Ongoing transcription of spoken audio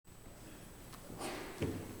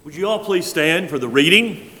Would you all please stand for the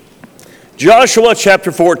reading? Joshua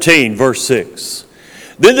chapter 14, verse 6.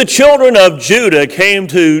 Then the children of Judah came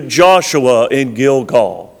to Joshua in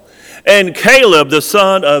Gilgal, and Caleb the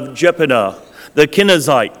son of Jephunneh the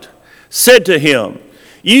Kenizzite said to him,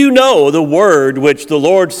 "You know the word which the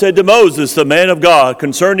Lord said to Moses, the man of God,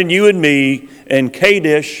 concerning you and me in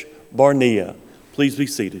Kadesh Barnea." Please be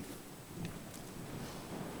seated.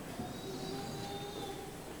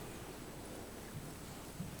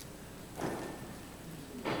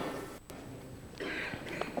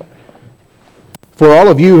 For all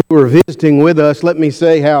of you who are visiting with us, let me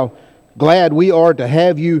say how glad we are to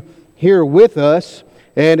have you here with us.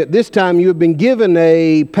 And at this time, you have been given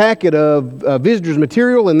a packet of visitors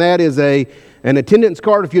material, and that is an attendance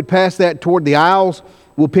card. If you'd pass that toward the aisles,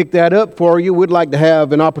 we'll pick that up for you. We'd like to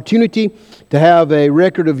have an opportunity to have a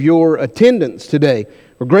record of your attendance today.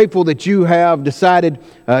 We're grateful that you have decided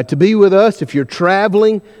to be with us. If you're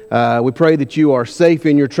traveling, we pray that you are safe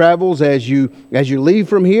in your travels as you leave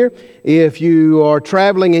from here. If you are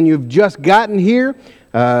traveling and you've just gotten here,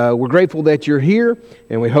 we're grateful that you're here,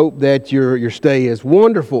 and we hope that your stay is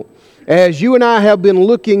wonderful. As you and I have been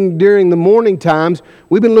looking during the morning times,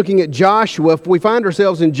 we've been looking at Joshua. We find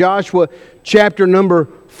ourselves in Joshua chapter number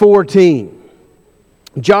 14.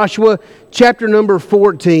 Joshua chapter number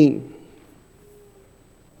 14.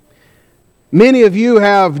 Many of you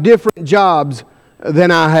have different jobs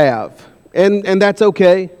than I have, and that's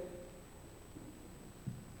okay.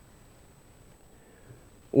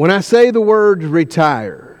 When I say the word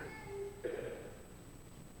retire,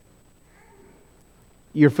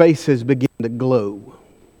 your faces begin to glow.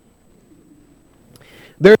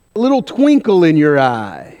 There's a little twinkle in your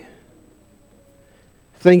eye,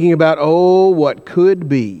 thinking about, oh, what could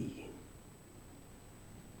be.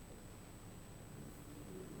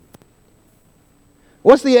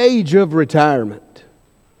 What's the age of retirement?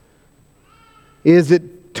 Is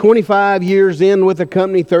it 25 years in with a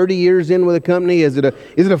company, 30 years in with a company? Is it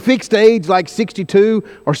a fixed age like 62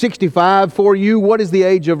 or 65 for you? What is the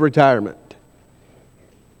age of retirement?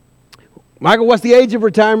 Michael, what's the age of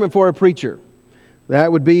retirement for a preacher?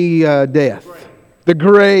 That would be death. The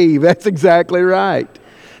grave. That's exactly right.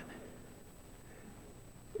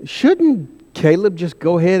 Shouldn't Caleb just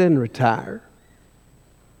go ahead and retire?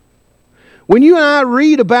 When you and I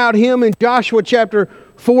read about him in Joshua chapter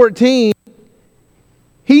 14,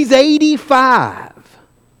 he's 85.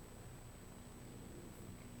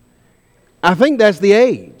 I think that's the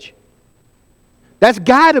age. That's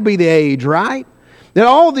got to be the age, right? That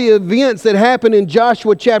all the events that happen in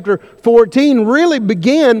Joshua chapter 14 really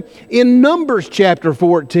begin in Numbers chapter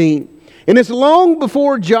 14. And it's long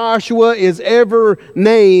before Joshua is ever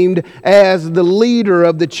named as the leader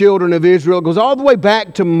of the children of Israel. It goes all the way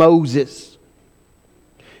back to Moses.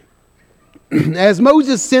 As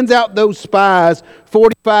Moses sends out those spies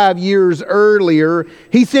 45 years earlier,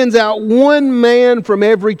 he sends out one man from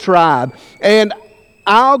every tribe. And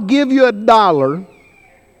I'll give you $1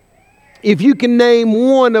 if you can name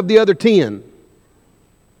one of the other 10.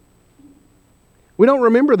 We don't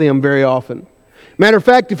remember them very often. Matter of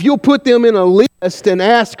fact, if you'll put them in a list and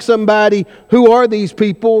ask somebody, who are these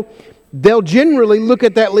people, they'll generally look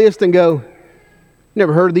at that list and go,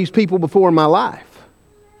 never heard of these people before in my life.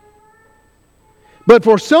 But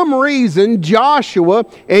for some reason, Joshua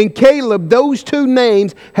and Caleb, those two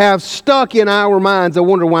names have stuck in our minds. I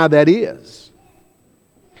wonder why that is.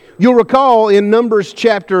 You'll recall in Numbers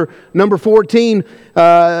chapter number 14,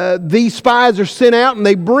 these spies are sent out and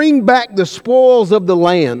they bring back the spoils of the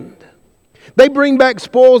land. They bring back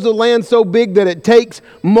spoils of the land so big that it takes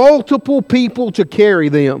multiple people to carry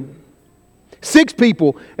them. 6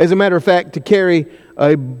 people, as a matter of fact, to carry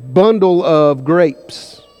a bundle of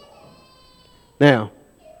grapes. Now,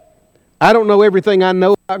 I don't know everything I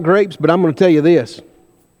know about grapes, but I'm going to tell you this.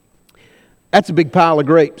 That's a big pile of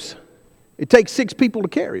grapes. It takes 6 people to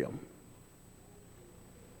carry them.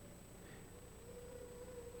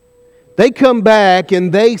 They come back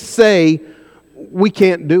and they say, we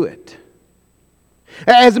can't do it.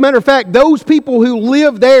 As a matter of fact, those people who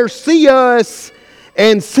live there see us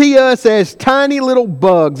as tiny little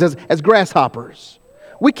bugs, as grasshoppers.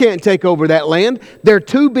 We can't take over that land. They're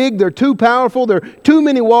too big, they're too powerful, there are too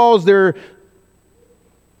many walls. There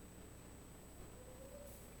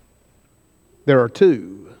are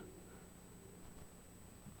 2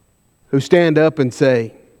 who stand up and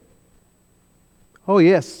say, oh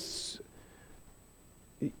yes,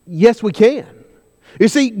 we can. You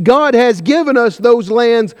see, God has given us those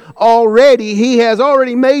lands already. He has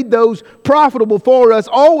already made those profitable for us.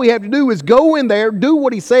 All we have to do is go in there, do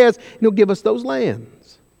what He says, and He'll give us those lands.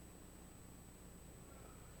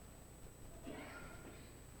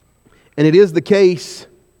 And it is the case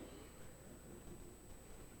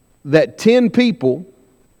that 10 people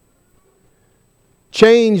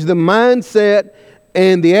change the mindset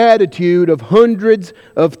and the attitude of hundreds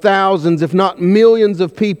of thousands, if not millions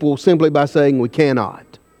of people, simply by saying we cannot.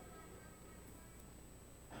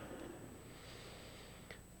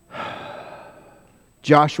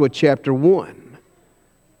 Joshua chapter 1.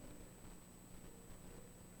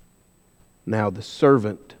 Now the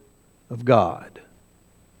servant of God,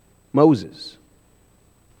 Moses,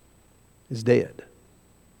 is dead.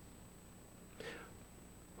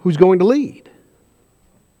 Who's going to lead?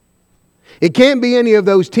 It can't be any of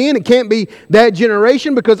those 10. It can't be that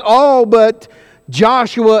generation, because all but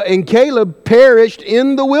Joshua and Caleb perished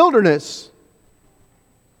in the wilderness.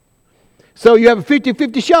 So you have a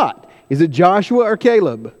 50-50 shot. Is it Joshua or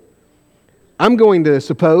Caleb? I'm going to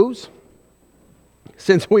suppose,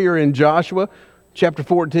 since we are in Joshua chapter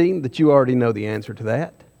 14, that you already know the answer to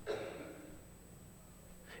that.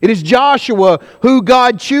 It is Joshua who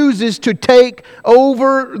God chooses to take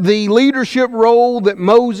over the leadership role that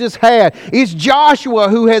Moses had. It's Joshua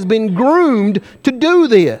who has been groomed to do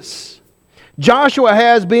this. Joshua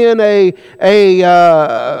has been a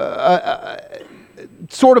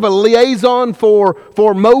sort of a liaison for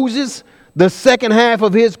Moses. The second half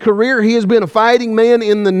of his career, he has been a fighting man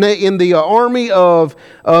in the army of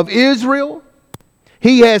Israel.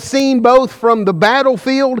 He has seen both from the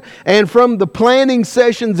battlefield and from the planning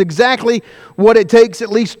sessions exactly what it takes, at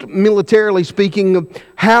least militarily speaking,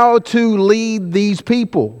 how to lead these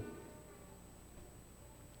people.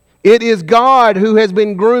 It is God who has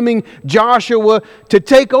been grooming Joshua to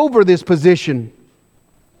take over this position.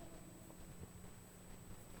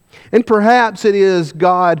 And perhaps it is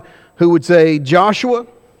God who would say, Joshua,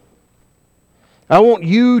 I want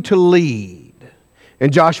you to lead.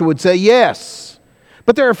 And Joshua would say, yes.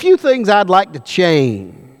 But there are a few things I'd like to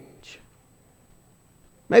change.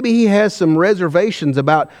 Maybe he has some reservations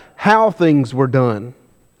about how things were done.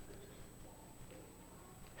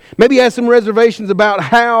 Maybe he has some reservations about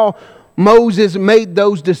how Moses made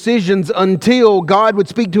those decisions until God would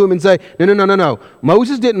speak to him and say, no.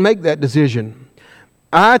 Moses didn't make that decision.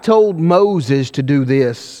 I told Moses to do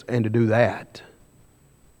this and to do that.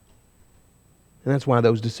 And that's why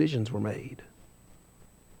those decisions were made.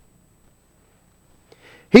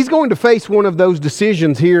 He's going to face one of those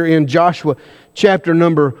decisions here in Joshua chapter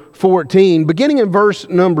number 14, beginning in verse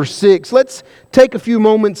number 6. Let's take a few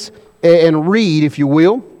moments and read, if you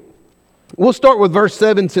will. We'll start with verse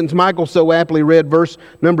 7 since Michael so aptly read verse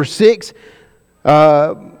number 6.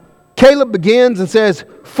 Caleb begins and says,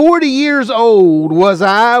 40 years old was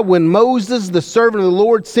I when Moses, the servant of the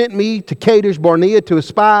Lord, sent me to Kadesh Barnea to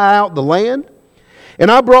spy out the land. And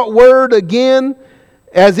I brought word again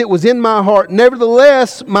as it was in my heart.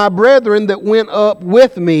 Nevertheless, my brethren that went up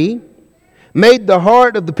with me made the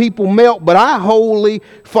heart of the people melt, but I wholly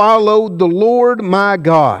followed the Lord my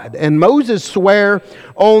God. And Moses sware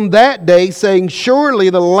on that day, saying, surely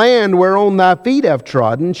the land whereon thy feet have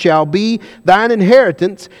trodden shall be thine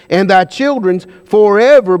inheritance and thy children's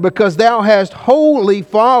forever, because thou hast wholly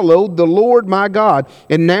followed the Lord my God.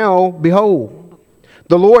 And now, behold,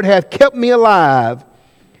 the Lord hath kept me alive,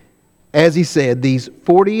 as he said, these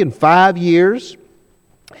 45 years,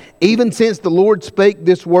 even since the Lord spake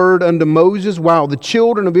this word unto Moses, while the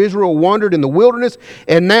children of Israel wandered in the wilderness.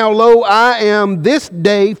 And now, lo, I am this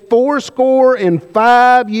day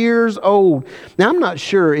 85 years old. Now, I'm not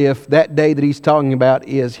sure if that day that he's talking about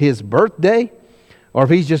is his birthday, or if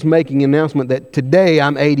he's just making an announcement that today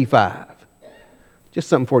I'm 85. Just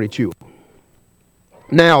something for you to chew on.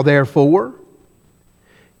 Now, therefore,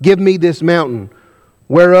 give me this mountain,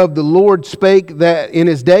 whereof the Lord spake that in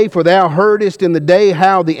his day, for thou heardest in the day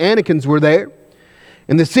how the Anakims were there,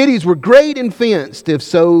 and the cities were great and fenced. If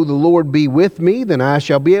so the Lord be with me, then I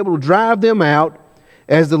shall be able to drive them out,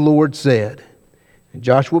 as the Lord said. And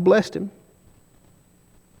Joshua blessed him,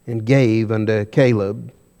 and gave unto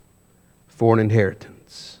Caleb for an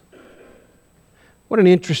inheritance. What an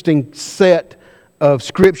interesting set of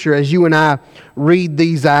Scripture as you and I read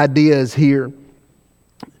these ideas here.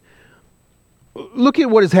 Look at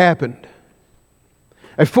what has happened.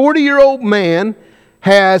 A 40-year-old man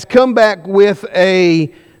has come back with a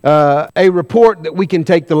report that we can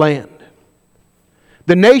take the land.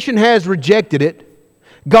 The nation has rejected it.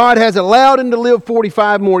 God has allowed him to live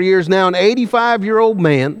 45 more years. Now an 85-year-old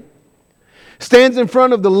man stands in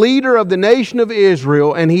front of the leader of the nation of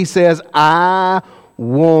Israel and he says, I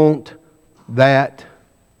want that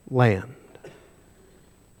land.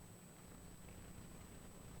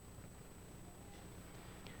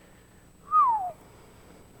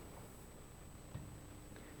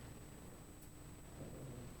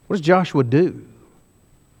 What does Joshua do?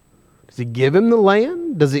 Does he give him the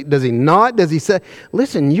land? Does he not? Does he say,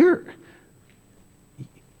 listen, you're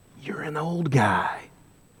an old guy.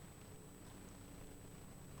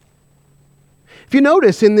 If you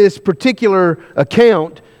notice in this particular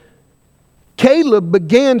account, Caleb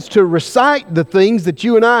begins to recite the things that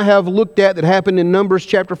you and I have looked at that happened in Numbers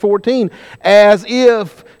chapter 14 as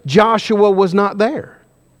if Joshua was not there.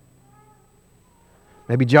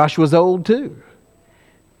 Maybe Joshua's old too.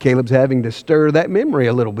 Caleb's having to stir that memory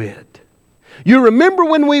a little bit. You remember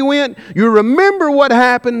when we went? You remember what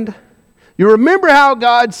happened? You remember how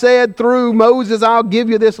God said through Moses, I'll give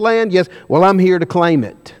you this land? Yes, well, I'm here to claim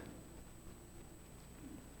it.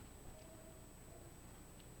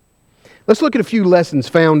 Let's look at a few lessons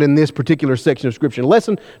found in this particular section of Scripture.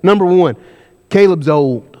 Lesson number 1, Caleb's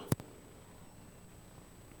old.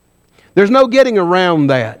 There's no getting around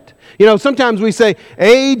that. You know, sometimes we say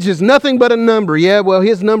age is nothing but a number. Yeah, well,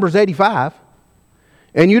 his number's 85.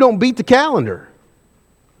 And you don't beat the calendar.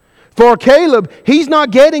 For Caleb, he's not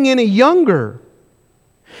getting any younger.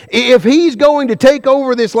 If he's going to take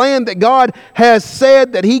over this land that God has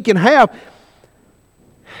said that he can have,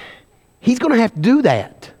 he's going to have to do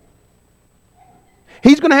that.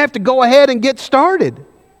 He's going to have to go ahead and get started.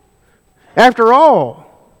 After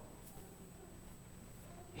all,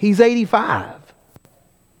 he's 85.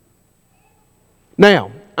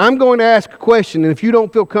 Now, I'm going to ask a question, and if you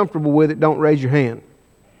don't feel comfortable with it, don't raise your hand.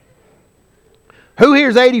 Who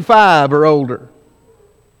here's 85 or older?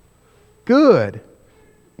 Good.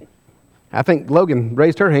 I think Logan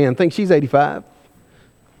raised her hand, thinks she's 85.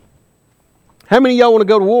 How many of y'all want to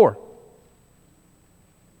go to war?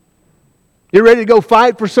 You ready to go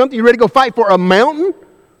fight for something? You ready to go fight for a mountain?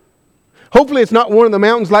 Hopefully it's not one of the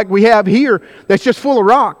mountains like we have here that's just full of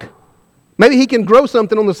rock. Maybe he can grow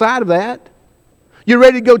something on the side of that. You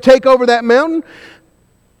ready to go take over that mountain?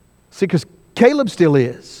 See, because Caleb still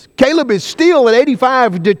is. Caleb is still at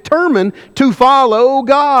 85 determined to follow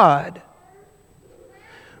God.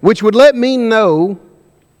 Which would let me know,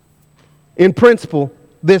 in principle,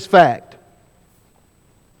 this fact.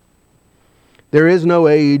 There is no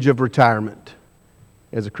age of retirement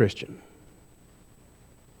as a Christian.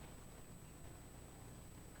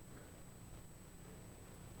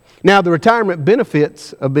 Now, the retirement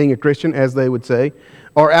benefits of being a Christian, as they would say,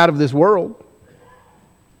 are out of this world.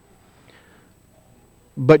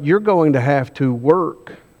 But you're going to have to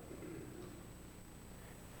work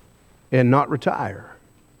and not retire.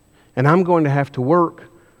 And I'm going to have to work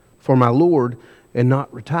for my Lord and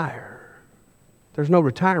not retire. There's no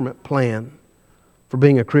retirement plan for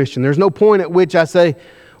being a Christian. There's no point at which I say,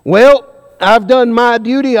 well, I've done my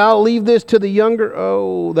duty, I'll leave this to the younger.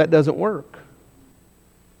 Oh, that doesn't work.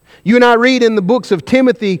 You and I read in the books of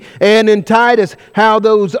Timothy and in Titus how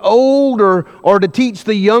those older are to teach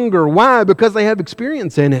the younger. Why? Because they have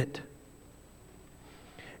experience in it.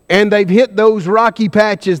 And they've hit those rocky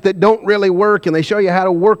patches that don't really work, and they show you how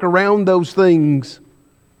to work around those things.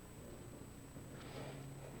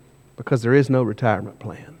 Because there is no retirement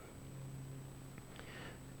plan.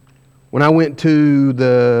 When I went to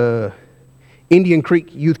the Indian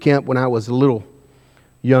Creek Youth Camp when I was a little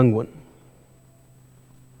young one,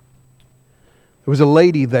 there was a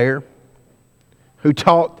lady there who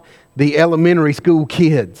taught the elementary school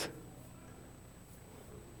kids.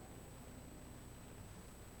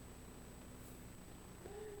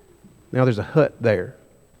 Now there's a hut there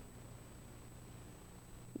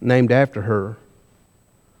named after her,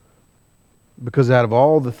 because out of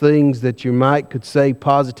all the things that you could say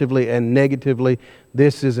positively and negatively,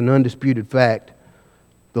 this is an undisputed fact.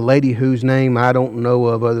 The lady whose name I don't know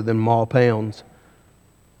of other than Ma Pounds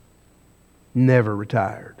never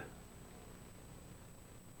retired.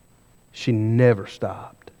 She never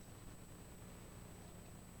stopped.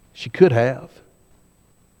 She could have.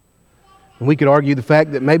 And we could argue the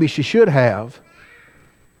fact that maybe she should have.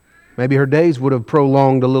 Maybe her days would have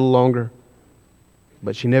prolonged a little longer.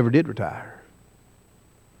 But she never did retire.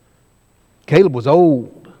 Caleb was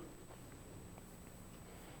old.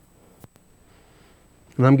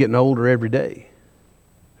 And I'm getting older every day.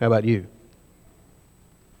 How about you?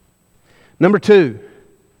 Number 2,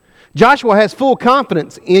 Joshua has full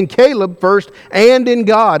confidence in Caleb first and in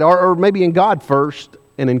God, or maybe in God first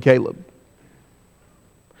and in Caleb.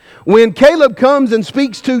 When Caleb comes and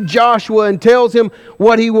speaks to Joshua and tells him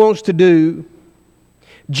what he wants to do,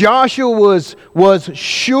 Joshua was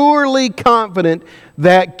surely confident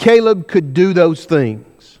that Caleb could do those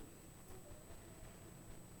things.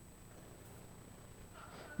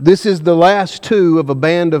 This is the last 2 of a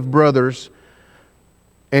band of brothers.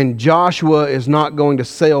 And Joshua is not going to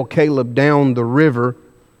sail Caleb down the river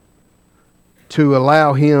to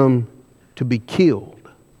allow him to be killed.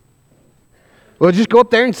 Well, just go up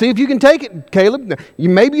there and see if you can take it, Caleb.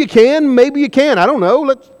 Maybe you can, maybe you can't. I don't know.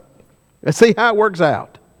 Let's see how it works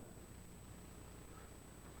out.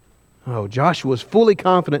 Oh, Joshua's fully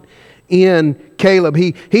confident in Caleb.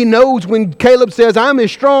 He knows when Caleb says, I'm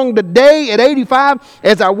as strong today at 85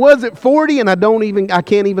 as I was at 40, and I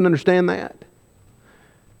can't even understand that.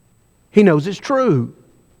 He knows it's true.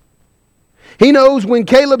 He knows when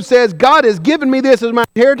Caleb says, God has given me this as my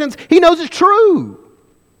inheritance, he knows it's true.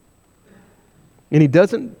 And he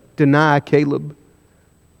doesn't deny Caleb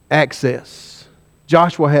access.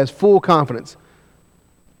 Joshua has full confidence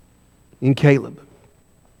in Caleb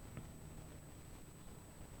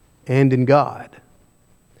and in God.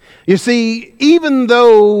 You see, even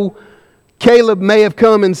though Caleb may have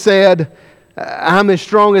come and said, I'm as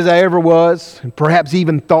strong as I ever was, and perhaps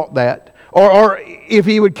even thought that, or if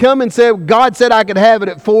he would come and say, God said I could have it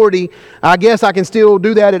at 40, I guess I can still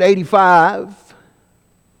do that at 85.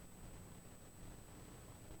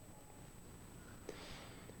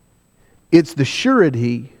 It's the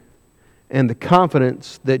surety and the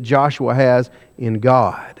confidence that Joshua has in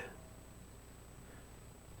God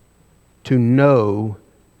to know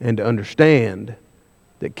and to understand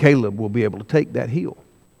that Caleb will be able to take that hill.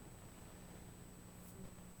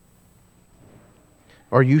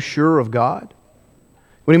 Are you sure of God?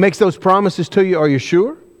 When He makes those promises to you, are you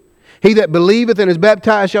sure? He that believeth and is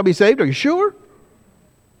baptized shall be saved. Are you sure?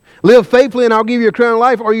 Live faithfully and I'll give you a crown of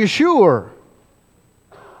life. Are you sure?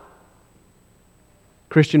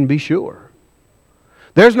 Christian, be sure.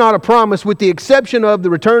 There's not a promise, with the exception of the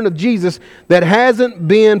return of Jesus, that hasn't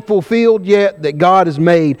been fulfilled yet that God has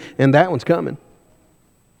made, and that one's coming.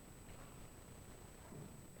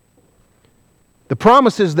 The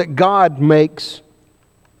promises that God makes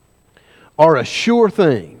are a sure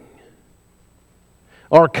thing,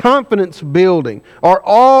 are confidence building, are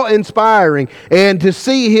awe-inspiring, and to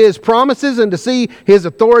see His promises and to see His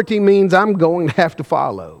authority means I'm going to have to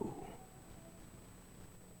follow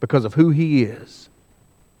because of who He is.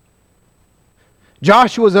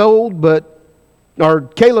 Caleb's old, but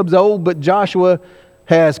Joshua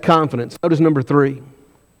has confidence. Notice number 3.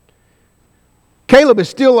 Caleb is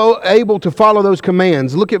still able to follow those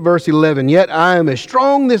commands. Look at verse 11. Yet I am as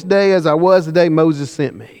strong this day as I was the day Moses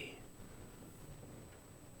sent me.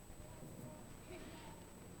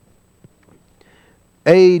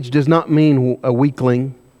 Age does not mean a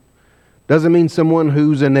weakling. Doesn't mean someone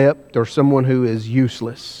who's inept or someone who is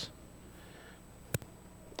useless.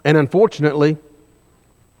 And unfortunately,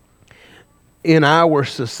 in our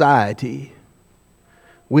society,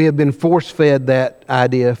 we have been force-fed that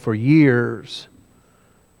idea for years,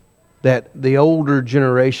 that the older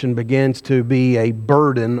generation begins to be a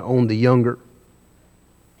burden on the younger.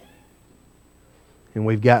 And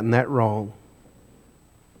we've gotten that wrong.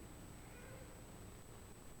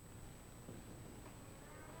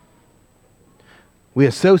 We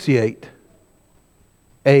associate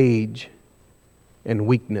age and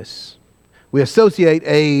weakness. We associate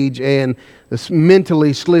age and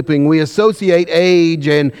mentally slipping. We associate age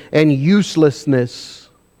and uselessness.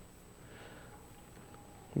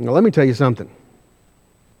 Now, let me tell you something.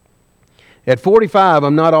 At 45,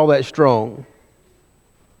 I'm not all that strong.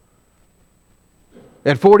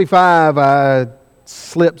 At 45, I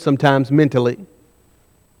slip sometimes mentally.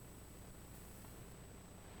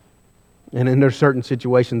 And in there's certain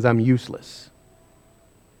situations, I'm useless.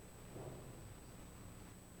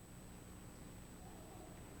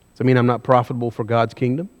 Does that mean I'm not profitable for God's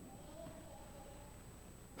kingdom?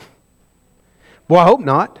 Well, I hope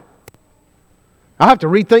not. I have to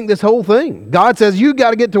rethink this whole thing. God says, you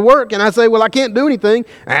got to get to work. And I say, well, I can't do anything.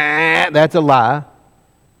 That's a lie.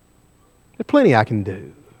 There's plenty I can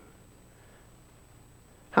do.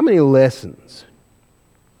 How many lessons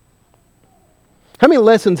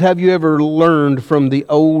have you ever learned from the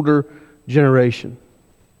older generation?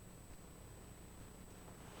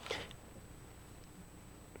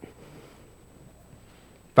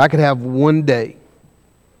 If I could have one day,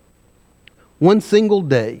 one single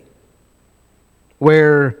day,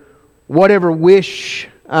 where whatever wish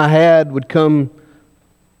I had would come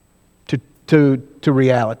to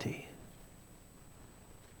reality,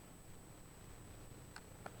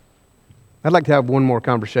 I'd like to have one more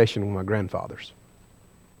conversation with my grandfathers.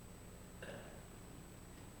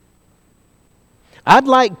 I'd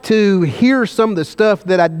like to hear some of the stuff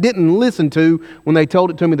that I didn't listen to when they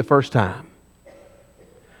told it to me the first time.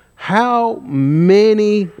 How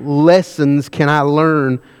many lessons can I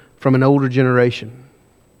learn from an older generation?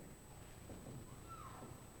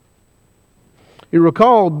 You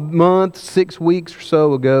recall a month, 6 weeks or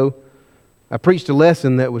so ago, I preached a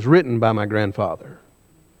lesson that was written by my grandfather.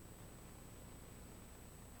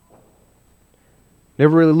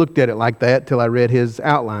 Never really looked at it like that till I read his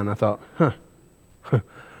outline. I thought,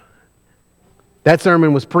 That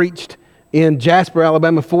sermon was preached in Jasper,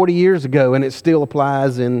 Alabama 40 years ago, and it still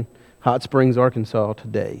applies in Hot Springs, Arkansas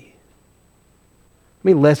today. How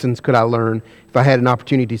many lessons could I learn if I had an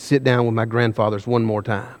opportunity to sit down with my grandfathers one more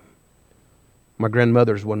time? My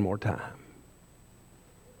grandmothers one more time?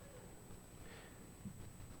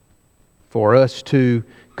 For us to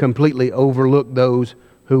completely overlook those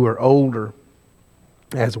who are older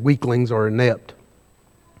as weaklings or inept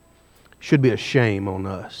should be a shame on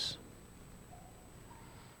us.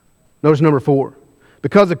 Notice number 4.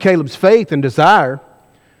 Because of Caleb's faith and desire,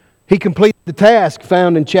 he completed the task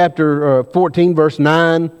found in chapter 14, verse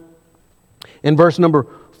 9 and verse number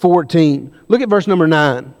 14. Look at verse number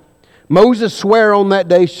 9. Moses sware on that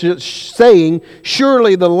day, saying,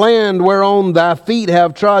 Surely the land whereon thy feet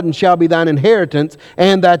have trodden shall be thine inheritance,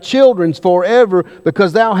 and thy children's forever,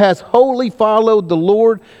 because thou hast wholly followed the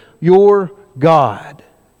Lord your God.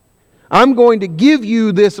 I'm going to give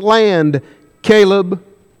you this land, Caleb.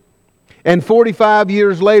 And 45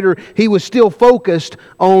 years later, he was still focused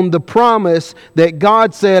on the promise that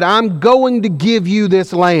God said, I'm going to give you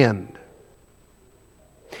this land.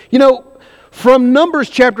 You know, from Numbers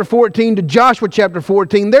chapter 14 to Joshua chapter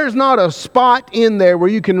 14, there's not a spot in there where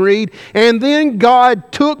you can read, and then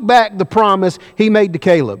God took back the promise He made to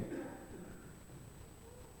Caleb.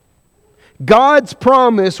 God's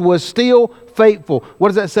promise was still faithful. What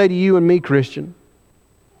does that say to you and me, Christian?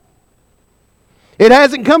 It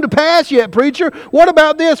hasn't come to pass yet, preacher. What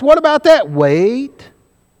about this? What about that? Wait.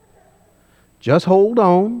 Just hold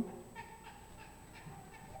on.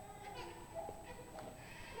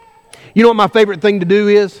 You know what my favorite thing to do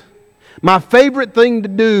is? My favorite thing to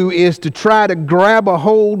do is to try to grab a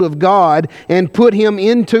hold of God and put Him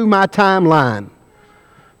into my timeline.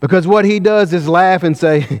 Because what He does is laugh and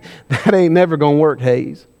say, that ain't never going to work,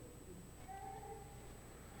 Hayes.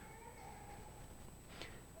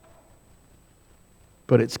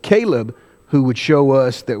 But it's Caleb who would show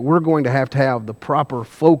us that we're going to have the proper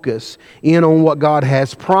focus in on what God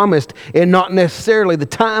has promised and not necessarily the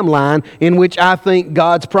timeline in which I think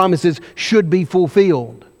God's promises should be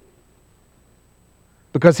fulfilled.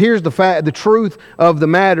 Because here's the truth of the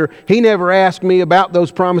matter. He never asked me about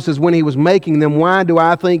those promises when He was making them. Why do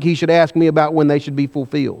I think He should ask me about when they should be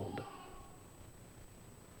fulfilled?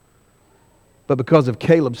 But because of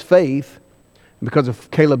Caleb's faith, because of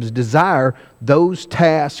Caleb's desire, those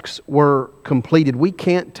tasks were completed. We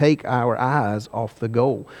can't take our eyes off the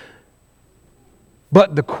goal.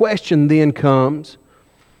 But the question then comes,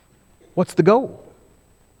 what's the goal?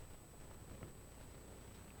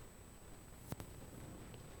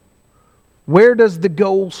 Where does the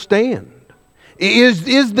goal stand?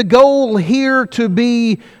 Is the goal here to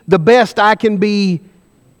be the best I can be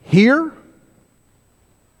here?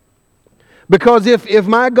 Because if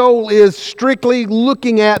my goal is strictly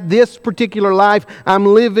looking at this particular life I'm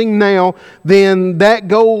living now, then that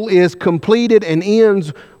goal is completed and ends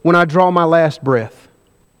when I draw my last breath.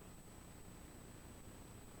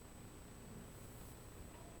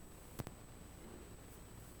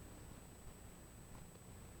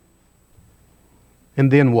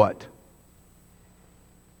 And then what?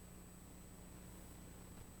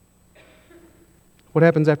 What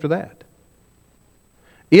happens after that?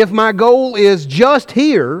 If my goal is just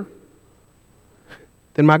here,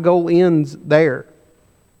 then my goal ends there.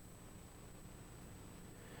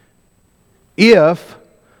 If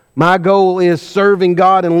my goal is serving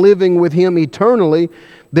God and living with Him eternally,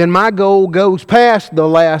 then my goal goes past the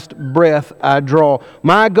last breath I draw.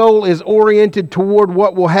 My goal is oriented toward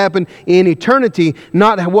what will happen in eternity,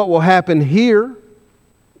 not what will happen here.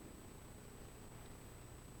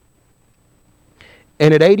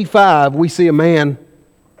 And at 85, we see a man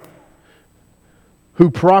who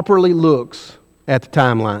properly looks at the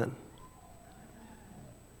timeline.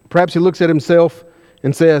 Perhaps he looks at himself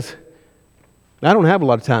and says, I don't have a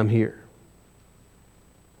lot of time here.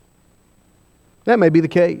 That may be the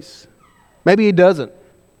case. Maybe he doesn't.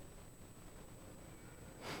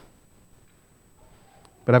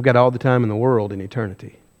 But I've got all the time in the world in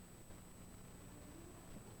eternity.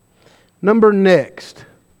 Number next.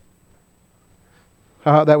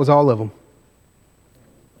 That was all of them.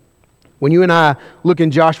 When you and I look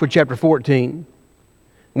in Joshua chapter 14,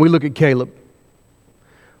 and we look at Caleb,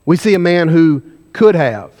 we see a man who could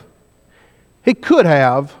have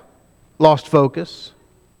lost focus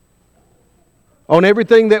on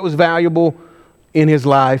everything that was valuable in his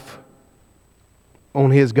life,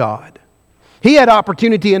 on his God. He had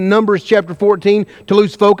opportunity in Numbers chapter 14 to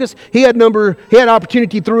lose focus. He had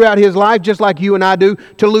opportunity throughout his life, just like you and I do,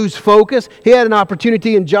 to lose focus. He had an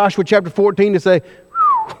opportunity in Joshua chapter 14 to say,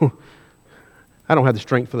 I don't have the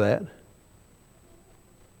strength for that.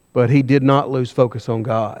 But he did not lose focus on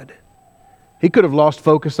God. He could have lost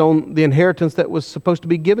focus on the inheritance that was supposed to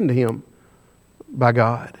be given to him by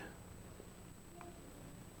God.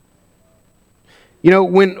 You know,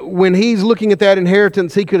 when he's looking at that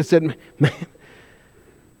inheritance, he could have said, man,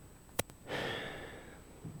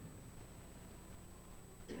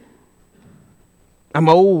 I'm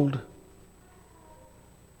old.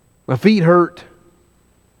 My feet hurt.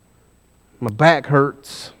 My back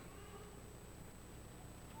hurts.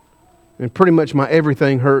 And pretty much my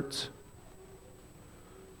everything hurts.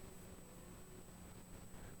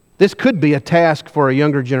 This could be a task for a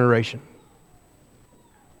younger generation.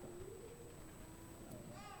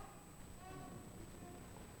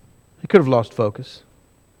 He could have lost focus.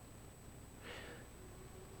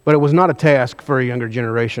 But it was not a task for a younger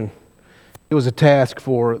generation. It was a task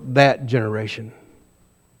for that generation.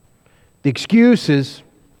 The excuses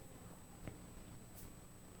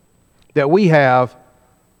that we have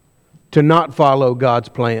to not follow God's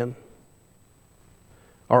plan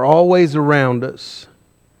are always around us,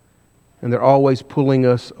 and they're always pulling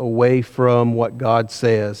us away from what God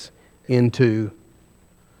says into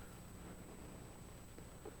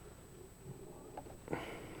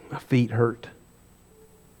my feet hurt.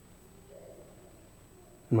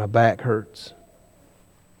 My back hurts.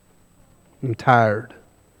 I'm tired.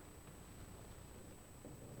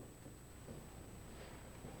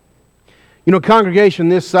 You know, congregation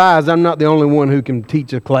this size, I'm not the only one who can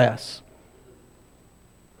teach a class.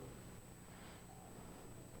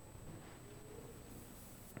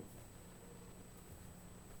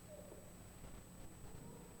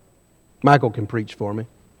 Michael can preach for me.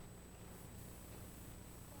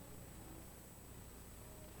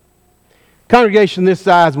 Congregation this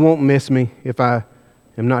size won't miss me if I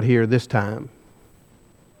am not here this time.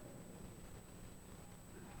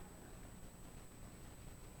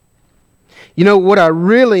 You know, what I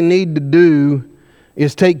really need to do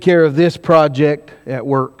is take care of this project at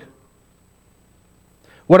work.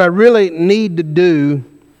 What I really need to do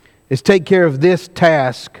is take care of this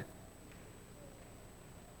task.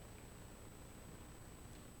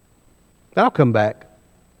 Then I'll come back.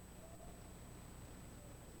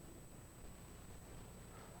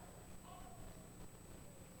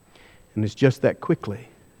 And it's just that quickly.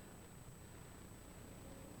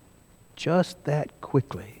 Just that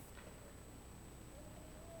quickly.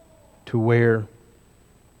 To where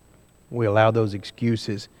we allow those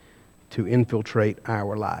excuses to infiltrate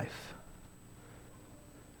our life.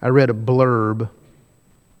 I read a blurb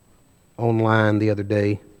online the other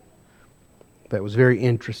day that was very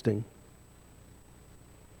interesting.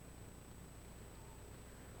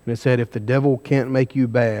 And it said, if the devil can't make you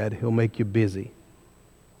bad, he'll make you busy.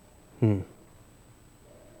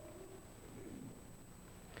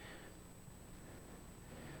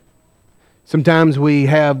 Sometimes we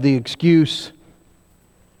have the excuse,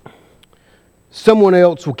 someone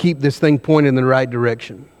else will keep this thing pointed in the right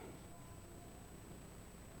direction.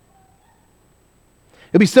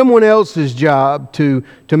 It'll be someone else's job to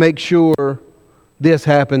make sure this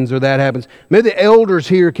happens or that happens. Maybe the elders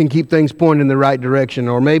here can keep things pointed in the right direction,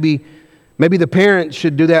 or maybe the parents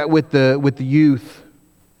should do that with the youth.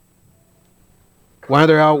 Why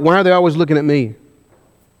are they always looking at me?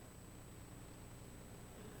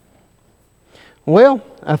 Well,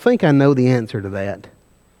 I think I know the answer to that.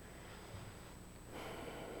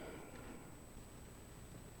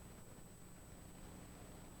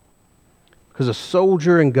 Because a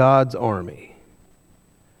soldier in God's army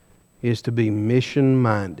is to be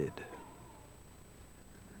mission-minded.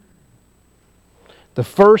 The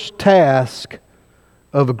first task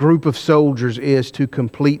of a group of soldiers is to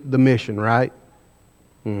complete the mission, right?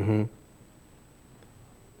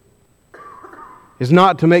 It's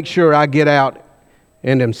not to make sure I get out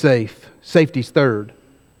and am safe. Safety's third.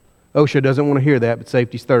 OSHA doesn't want to hear that, but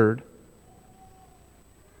safety's third.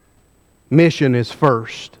 Mission is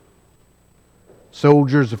first.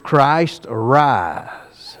 Soldiers of Christ,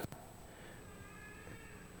 arise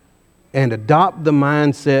and adopt the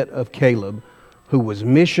mindset of Caleb, who was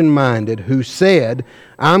mission-minded, who said,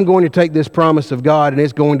 I'm going to take this promise of God and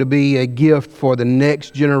it's going to be a gift for the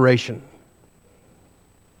next generation.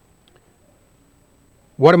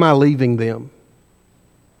 What am I leaving them?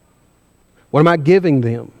 What am I giving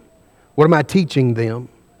them? What am I teaching them?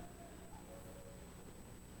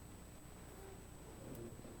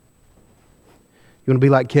 You want to be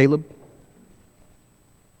like Caleb?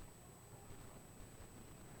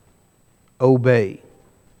 obey.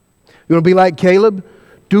 You want to be like Caleb?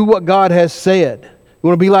 Do what God has said. You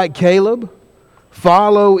want to be like Caleb?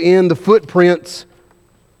 Follow in the footprints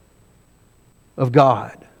of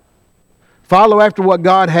God. Follow after what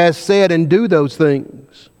God has said and do those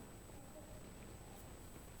things.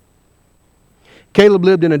 Caleb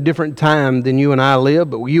lived in a different time than you and I live,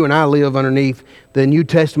 but you and I live underneath the New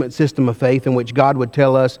Testament system of faith in which God would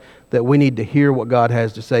tell us that we need to hear what God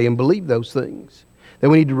has to say and believe those things. That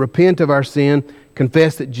we need to repent of our sin,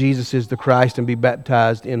 confess that Jesus is the Christ, and be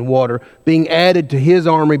baptized in water, being added to His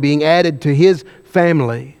army, being added to His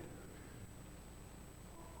family.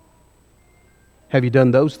 Have you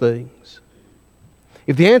done those things?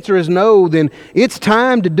 If the answer is no, then it's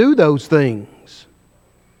time to do those things.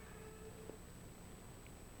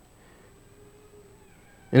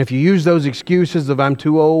 And if you use those excuses of I'm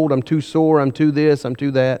too old, I'm too sore, I'm too this, I'm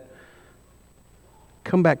too that,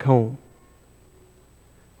 come back home.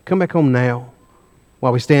 Come back home now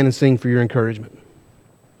while we stand and sing for your encouragement.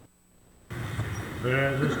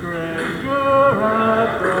 There's a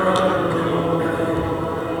stranger